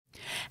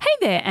Hey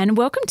there, and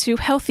welcome to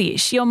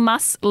Healthyish, your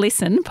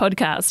must-listen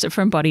podcast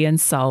from Body and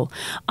Soul.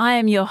 I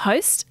am your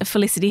host,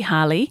 Felicity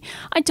Harley.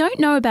 I don't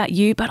know about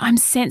you, but I'm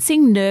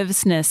sensing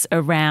nervousness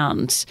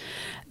around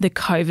the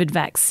COVID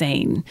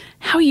vaccine.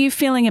 How are you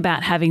feeling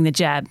about having the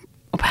jab?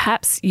 Or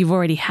perhaps you've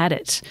already had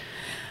it.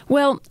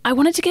 Well, I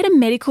wanted to get a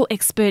medical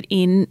expert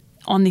in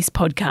on this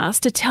podcast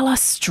to tell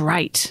us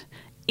straight,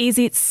 is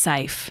it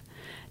safe?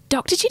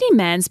 Dr. Ginny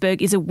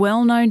Mansberg is a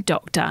well-known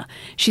doctor.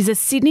 She's a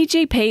Sydney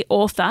GP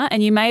author,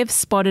 and you may have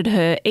spotted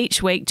her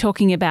each week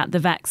talking about the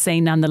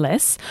vaccine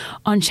nonetheless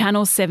on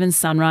Channel 7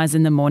 Sunrise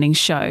in the Morning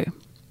show.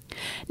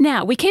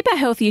 Now, we keep our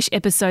Healthyish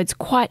episodes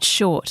quite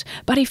short,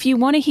 but if you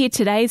want to hear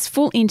today's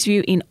full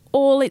interview in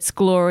all its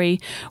glory,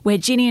 where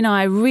Ginny and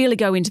I really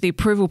go into the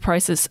approval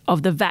process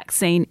of the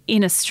vaccine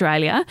in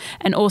Australia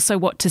and also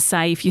what to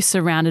say if you're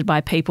surrounded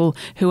by people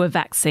who are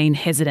vaccine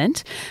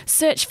hesitant,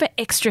 search for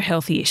Extra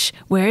Healthyish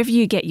wherever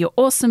you get your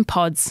awesome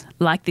pods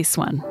like this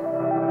one.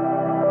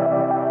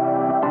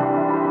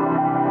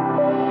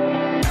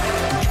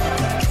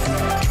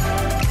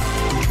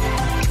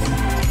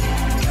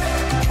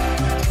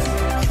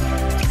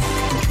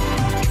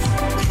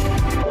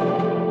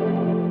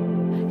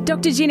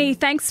 Dr. Ginny,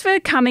 thanks for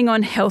coming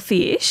on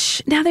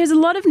Healthyish. Now, there's a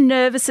lot of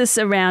nervousness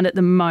around at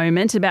the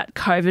moment about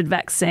COVID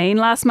vaccine.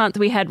 Last month,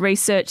 we had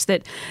research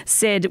that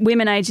said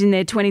women aged in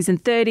their 20s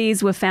and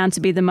 30s were found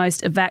to be the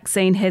most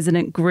vaccine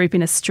hesitant group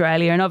in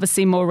Australia, and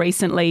obviously more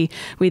recently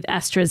with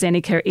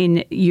AstraZeneca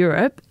in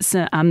Europe,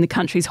 so, the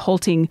country's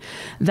halting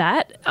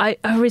that. I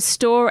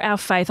restore our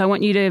faith. I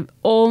want you to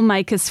all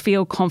make us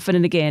feel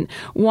confident again.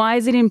 Why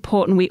is it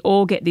important we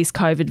all get this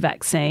COVID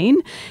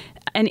vaccine?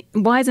 And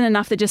why isn't it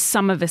enough that just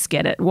some of us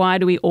get it? Why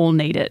do we all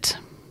need it?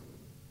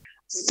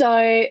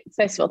 So,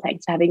 first of all,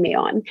 thanks for having me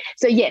on.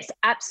 So, yes,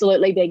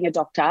 absolutely, being a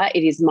doctor,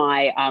 it is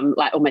my,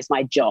 almost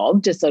my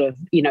job to sort of,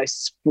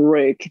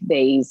 spruik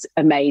these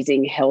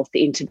amazing health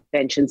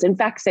interventions. And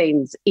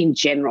vaccines in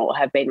general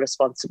have been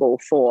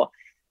responsible for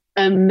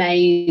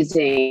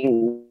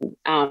amazing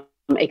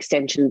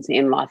extensions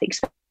in life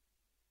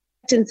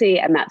expectancy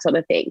and that sort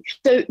of thing.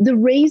 So, the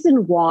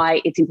reason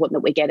why it's important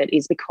that we get it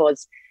is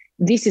because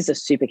this is a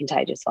super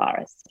contagious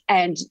virus,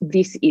 and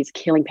this is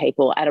killing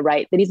people at a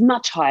rate that is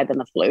much higher than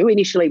the flu.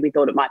 Initially, we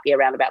thought it might be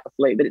around about the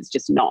flu, but it's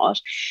just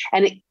not.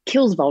 And it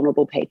kills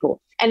vulnerable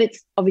people. And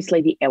it's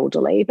obviously the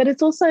elderly, but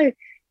it's also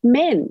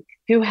men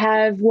who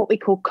have what we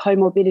call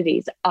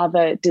comorbidities,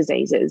 other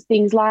diseases,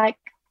 things like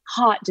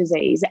heart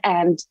disease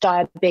and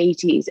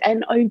diabetes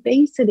and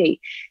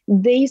obesity.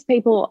 These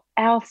people,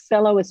 our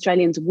fellow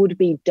Australians, would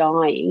be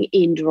dying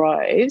in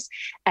droves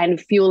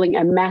and fueling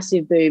a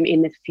massive boom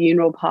in the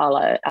funeral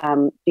parlour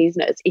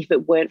business if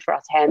it weren't for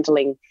us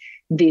handling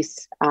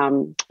this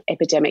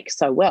epidemic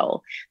so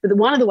well. But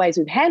one of the ways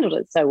we've handled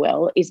it so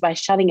well is by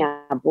shutting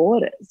our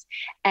borders.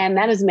 And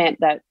that has meant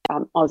that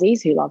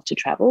Aussies who love to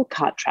travel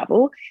can't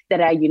travel,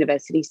 that our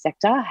university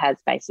sector has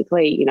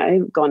basically,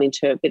 gone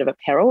into a bit of a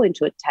peril,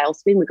 into a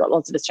tailspin. We've got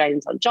lots of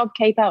Australians on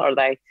JobKeeper, or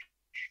they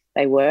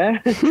were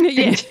until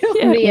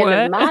the end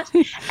of March.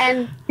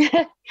 And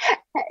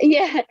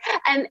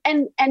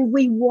and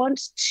we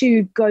want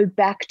to go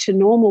back to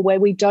normal, where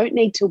we don't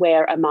need to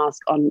wear a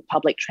mask on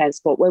public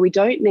transport, where we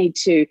don't need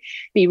to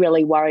be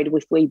really worried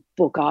if we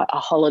book a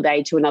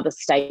holiday to another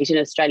state in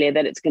Australia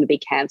that it's going to be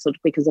cancelled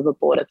because of a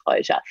border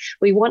closure.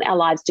 We want our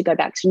lives to go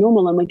back to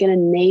normal, and we're going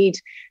to need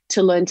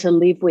to learn to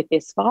live with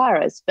this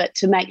virus, but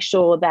to make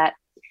sure that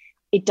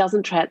it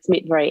doesn't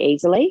transmit very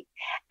easily,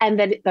 and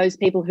that those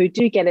people who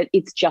do get it,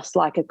 it's just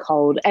like a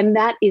cold. And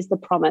that is the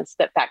promise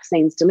that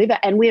vaccines deliver.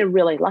 And we're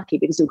really lucky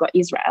because we've got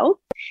Israel,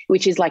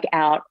 which is like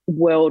our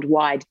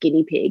worldwide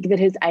guinea pig, that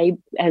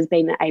has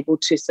been able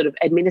to sort of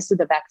administer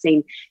the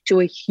vaccine to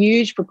a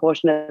huge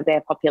proportion of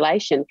their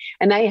population.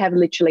 And they have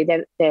literally,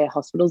 their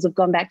hospitals have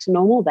gone back to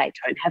normal. They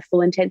don't have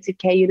full intensive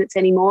care units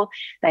anymore.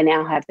 They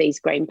now have these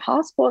green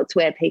passports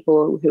where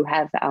people who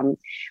have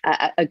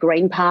a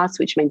green pass,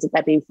 which means that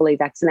they've been fully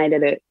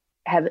vaccinated,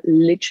 have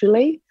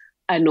literally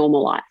a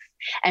normal life.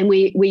 And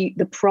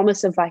the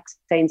promise of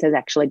vaccines has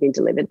actually been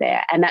delivered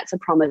there. And that's a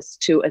promise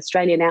to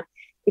Australia. Now,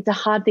 it's a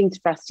hard thing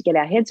for us to get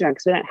our heads around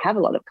because we don't have a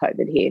lot of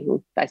COVID here,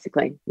 well,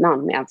 basically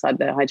none outside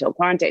the hotel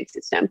quarantine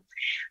system.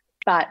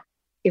 But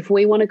if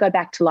we want to go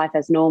back to life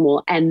as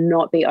normal and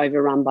not be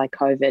overrun by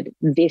COVID,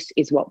 this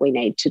is what we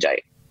need to do.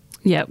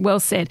 Yeah, well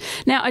said.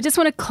 Now, I just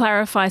want to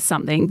clarify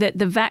something, that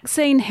the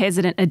vaccine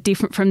hesitant are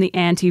different from the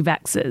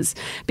anti-vaxxers,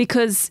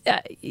 because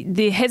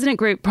the hesitant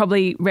group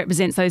probably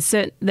represents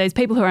those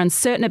people who are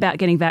uncertain about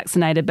getting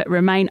vaccinated but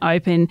remain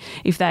open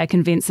if they are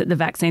convinced that the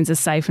vaccines are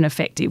safe and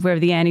effective,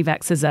 whereas the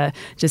anti-vaxxers are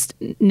just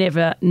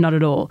never, not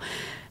at all.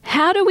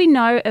 How do we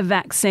know a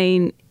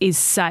vaccine is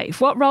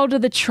safe? What role do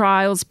the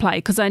trials play?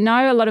 Because I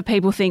know a lot of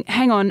people think,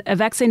 hang on, a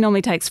vaccine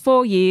normally takes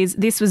 4 years.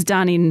 This was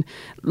done in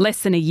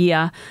less than a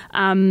year.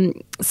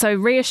 So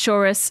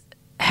reassure us,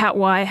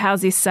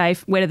 how's this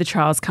safe? Where do the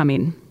trials come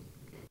in?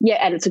 Yeah,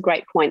 and it's a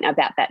great point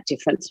about that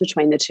difference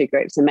between the two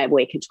groups, and maybe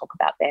we can talk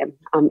about them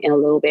in a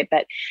little bit.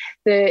 But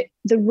the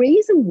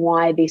reason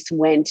why this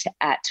went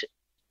at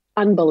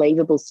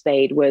unbelievable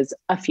speed was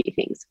a few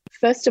things.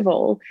 First of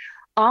all,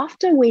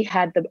 after we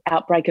had the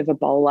outbreak of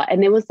Ebola,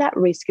 and there was that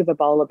risk of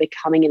Ebola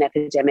becoming an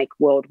epidemic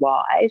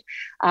worldwide,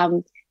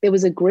 there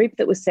was a group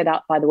that was set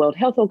up by the World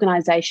Health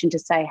Organization to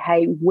say,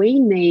 hey, we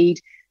need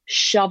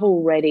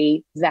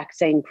shovel-ready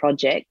vaccine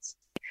projects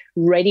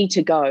ready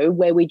to go,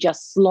 where we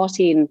just slot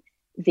in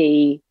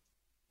the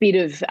bit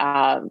of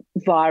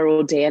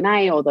viral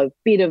DNA or the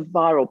bit of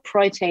viral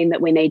protein that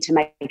we need to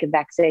make a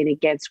vaccine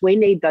against. We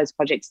need those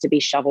projects to be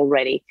shovel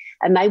ready.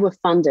 And they were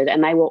funded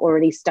and they were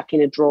already stuck in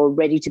a drawer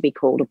ready to be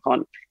called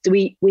upon. So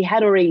we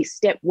had already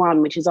step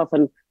one, which is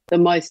often the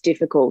most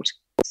difficult,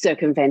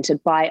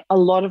 circumvented by a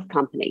lot of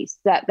companies.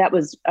 That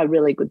was a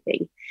really good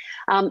thing.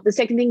 The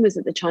second thing was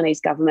that the Chinese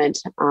government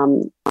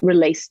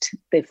released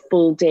the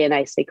full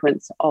DNA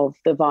sequence of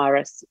the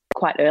virus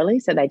quite early.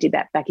 So they did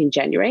that back in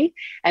January,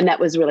 and that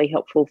was really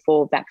helpful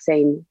for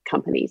vaccine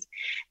companies.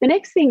 The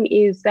next thing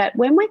is that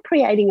when we're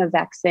creating a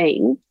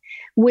vaccine,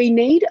 we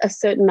need a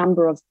certain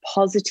number of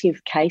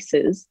positive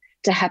cases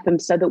to happen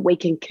so that we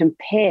can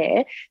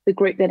compare the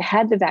group that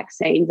had the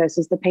vaccine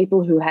versus the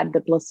people who had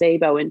the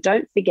placebo. And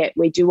don't forget,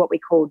 we do what we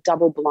call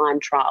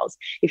double-blind trials.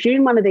 If you're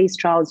in one of these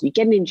trials, you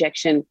get an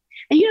injection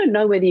and you don't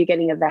know whether you're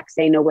getting a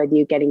vaccine or whether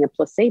you're getting a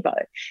placebo.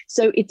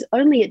 So it's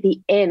only at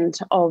the end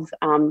of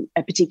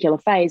a particular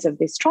phase of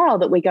this trial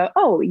that we go,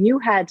 oh, you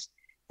had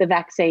the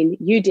vaccine,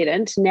 you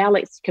didn't. Now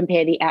let's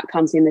compare the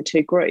outcomes in the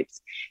two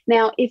groups.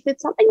 Now, if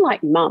it's something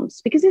like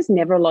mumps, because there's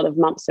never a lot of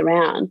mumps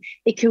around,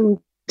 it can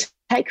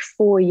take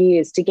 4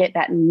 years to get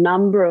that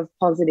number of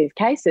positive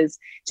cases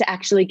to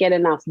actually get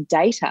enough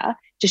data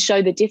to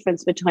show the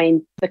difference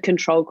between the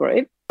control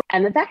group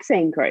and the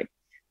vaccine group.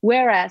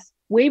 Whereas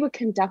we were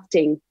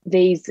conducting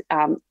these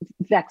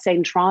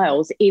vaccine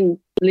trials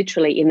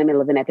literally in the middle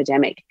of an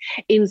epidemic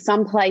in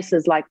some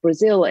places like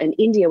Brazil and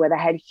India, where they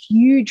had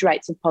huge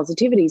rates of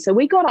positivity. So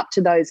we got up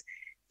to those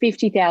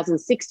 50,000,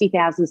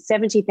 60,000,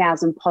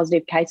 70,000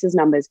 positive cases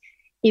numbers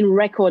in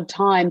record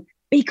time,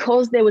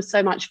 because there was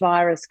so much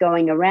virus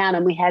going around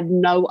and we had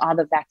no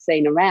other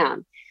vaccine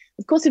around.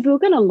 Of course, if we were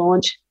going to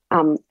launch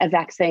a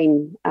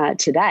vaccine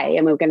today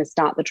and we were going to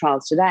start the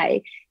trials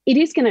today, it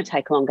is going to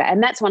take longer.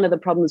 And that's one of the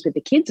problems with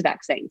the kids'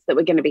 vaccines that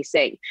we're going to be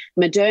seeing.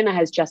 Moderna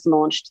has just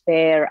launched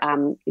their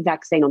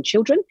vaccine on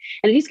children,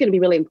 and it is going to be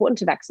really important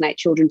to vaccinate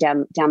children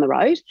down the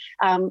road.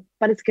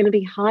 But it's going to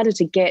be harder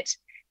to get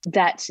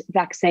that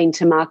vaccine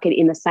to market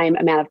in the same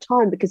amount of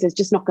time, because there's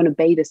just not going to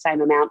be the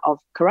same amount of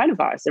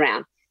coronavirus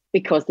around,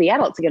 because the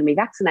adults are going to be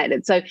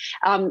vaccinated. So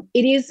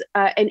it is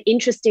an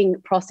interesting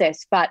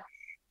process, but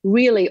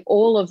really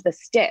all of the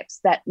steps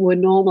that were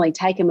normally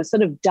taken were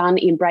sort of done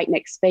in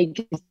breakneck speed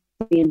because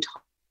the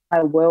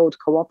entire world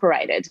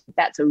cooperated.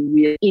 That's a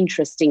really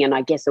interesting and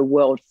I guess a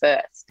world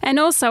first. And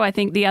also I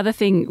think the other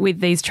thing with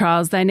these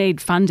trials, they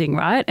need funding,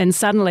 right? And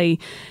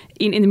suddenly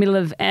in the middle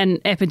of an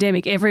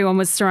epidemic, everyone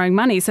was throwing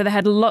money. So they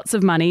had lots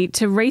of money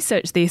to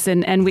research this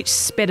and which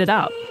sped it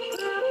up.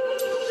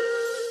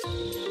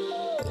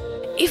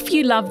 If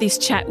you love this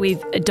chat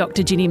with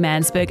Dr. Ginny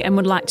Mansberg and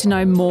would like to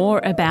know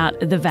more about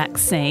the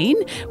vaccine,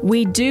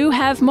 we do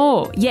have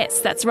more. Yes,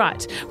 that's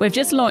right. We've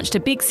just launched a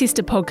big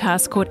sister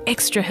podcast called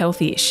Extra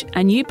Healthy-ish,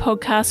 a new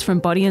podcast from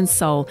Body and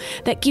Soul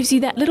that gives you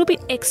that little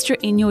bit extra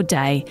in your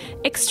day.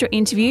 Extra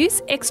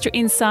interviews, extra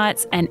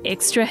insights, and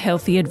extra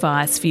healthy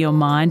advice for your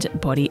mind,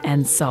 body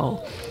and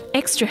soul.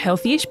 Extra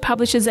Healthy-ish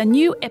publishes a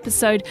new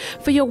episode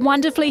for your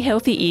wonderfully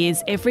healthy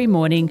ears every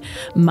morning,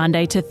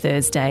 Monday to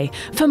Thursday.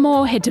 For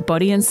more, head to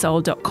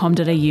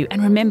bodyandsoul.com.au.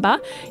 And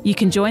remember, you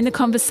can join the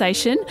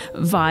conversation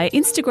via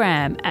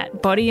Instagram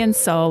at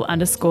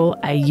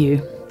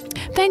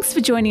bodyandsoul_au. Thanks for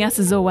joining us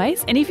as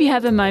always. And if you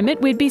have a moment,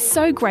 we'd be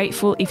so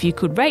grateful if you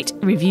could rate,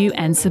 review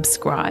and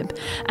subscribe.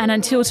 And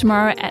until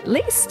tomorrow, at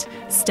least,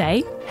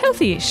 stay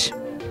healthy-ish.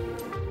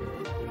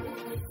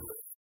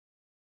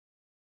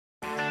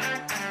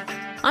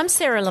 I'm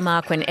Sarah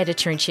Lamarquin,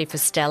 Editor-in-Chief of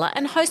Stella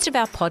and host of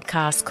our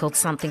podcast called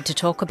Something to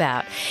Talk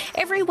About.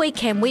 Every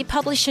weekend we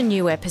publish a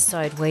new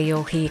episode where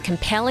you'll hear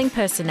compelling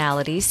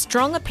personalities,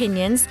 strong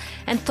opinions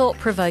and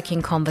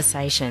thought-provoking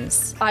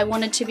conversations. I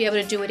wanted to be able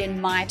to do it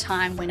in my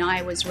time when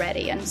I was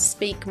ready and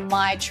speak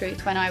my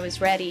truth when I was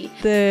ready.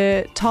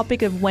 The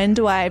topic of when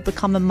do I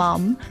become a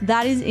mum,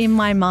 that is in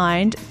my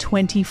mind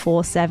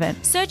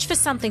 24/7. Search for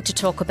Something to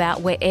Talk About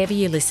wherever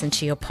you listen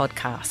to your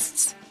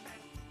podcasts.